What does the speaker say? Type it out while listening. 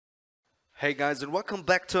Hey guys, and welcome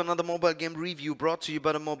back to another mobile game review brought to you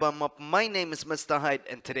by DaMobileMob. My name is Mr. Hyde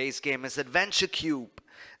and today's game is Adventure Cube.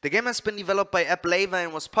 The game has been developed by Apple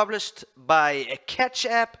and was published by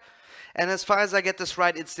Ketchapp. And as far as I get this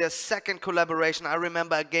right, it's their second collaboration. I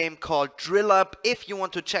remember a game called Drill Up. If you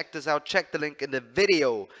want to check this out, check the link in the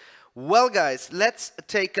video. Well guys, let's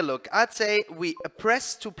take a look. I'd say we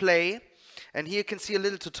press to play. And here you can see a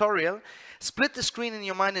little tutorial. Split the screen in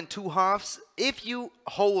your mind in two halves. If you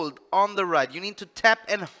hold on the right, you need to tap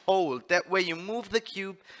and hold. That way you move the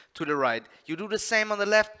cube to the right. You do the same on the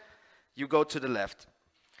left, you go to the left.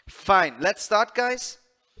 Fine, let's start guys.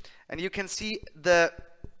 And you can see the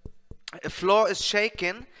floor is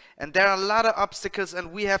shaking and there are a lot of obstacles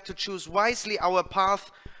and we have to choose wisely our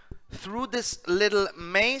path through this little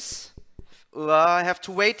maze. I have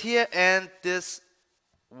to wait here and this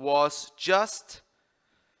was just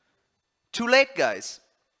too late, guys.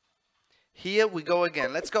 Here we go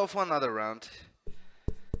again. Let's go for another round.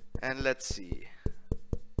 And let's see.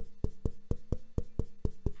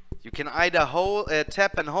 You can either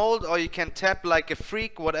tap and hold, or you can tap like a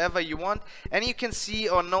freak, whatever you want. And you can see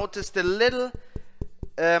or notice the little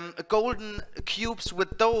golden cubes.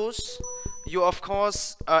 With those, you of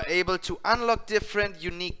course are able to unlock different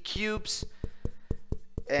unique cubes.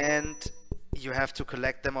 And you have to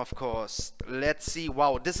collect them, of course. Let's see.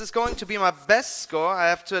 Wow, this is going to be my best score. I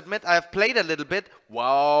have to admit, I have played a little bit.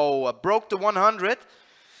 Wow, I broke the 100.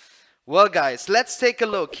 Well, guys, let's take a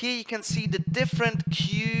look. Here you can see the different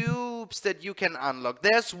cubes that you can unlock.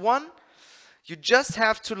 There's one. You just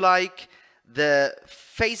have to like the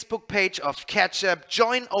Facebook page of Ketchapp.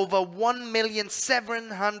 Join over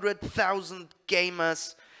 1,700,000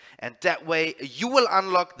 gamers. And that way, you will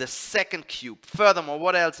unlock the second cube. Furthermore,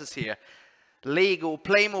 what else is here? Lego,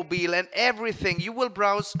 Playmobil and everything. You will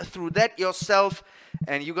browse through that yourself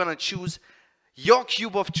and you're gonna choose your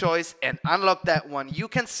cube of choice and unlock that one. You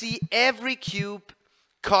can see every cube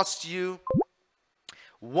costs you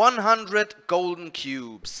 100 golden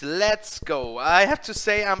cubes. Let's go. I have to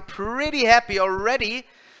say I'm pretty happy already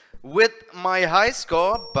with my high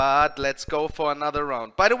score, but let's go for another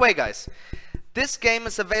round. By the way guys, this game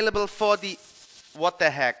is available for the what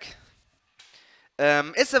the heck?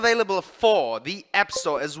 It's available for the App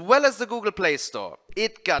Store as well as the Google Play Store.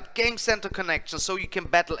 It got Game Center connection so you can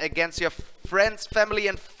battle against your friends, family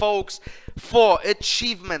and folks for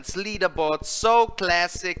achievements, leaderboards. So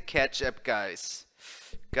classic Ketchapp, guys.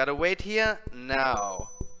 Gotta wait here now.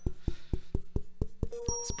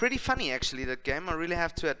 It's pretty funny actually, that game. I really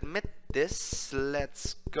have to admit this.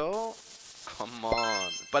 Let's go. Come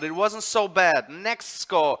on. But it wasn't so bad. Next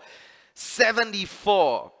score,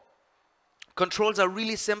 74. Controls are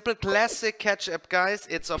really simple, classic Ketchapp, guys.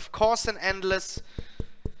 It's of course an endless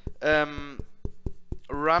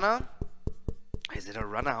runner. Is it a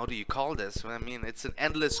runner? How do you call this? I mean, it's an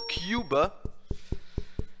endless cuber.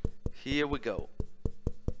 Here we go.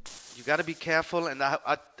 You gotta be careful, and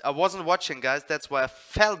I wasn't watching, guys. That's why I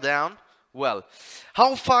fell down. Well,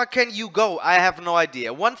 how far can you go? I have no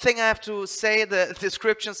idea. One thing I have to say, the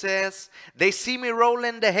description says, they see me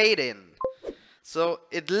rolling the hate in. So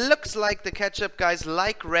it looks like the Ketchapp guys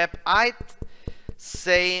like rap. I'd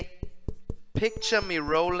say picture me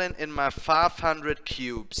rolling in my 500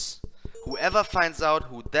 cubes. Whoever finds out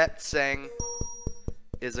who that sang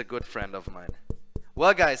is a good friend of mine.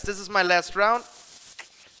 Well guys, this is my last round.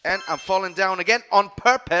 And I'm falling down again on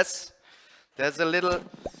purpose. There's a little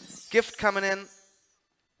gift coming in.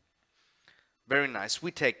 Very nice,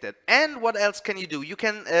 we take that. And what else can you do? You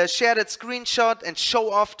can share that screenshot and show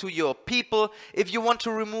off to your people. If you want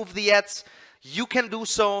to remove the ads, you can do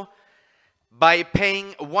so by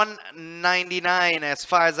paying $1.99 as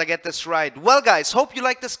far as I get this right. Well guys, hope you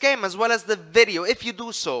like this game as well as the video. If you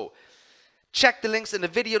do so, check the links in the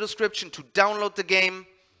video description to download the game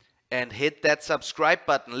and hit that subscribe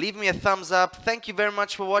button. Leave me a thumbs up. Thank you very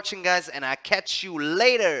much for watching guys, and I'll catch you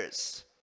laters.